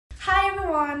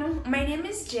everyone, my name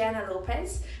is Jaeanna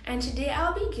Lopez, and today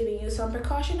I'll be giving you some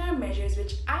precautionary measures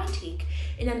which I take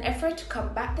in an effort to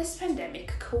combat this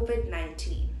pandemic,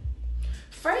 COVID-19.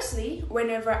 Firstly,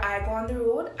 whenever I go on the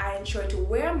road, I ensure to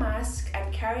wear a mask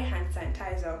and carry hand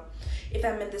sanitizer. If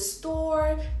I'm in the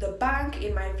store, the bank,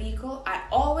 in my vehicle, I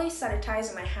always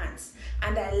sanitize my hands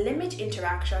and I limit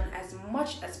interaction as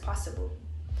much as possible.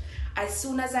 As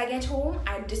soon as I get home,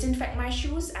 I disinfect my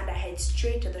shoes and I head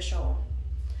straight to the shower.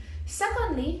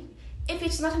 Secondly, if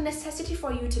it's not a necessity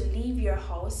for you to leave your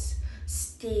house,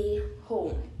 stay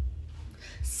home.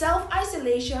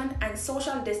 Self-isolation and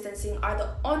social distancing are the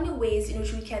only ways in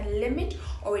which we can limit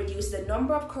or reduce the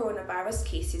number of coronavirus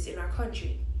cases in our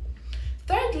country.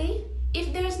 Thirdly,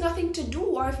 if there is nothing to do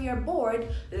or if you're bored,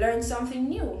 learn something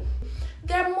new.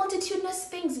 There are multitudinous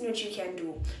things in which you can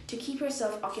do to keep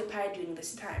yourself occupied during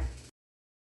this time.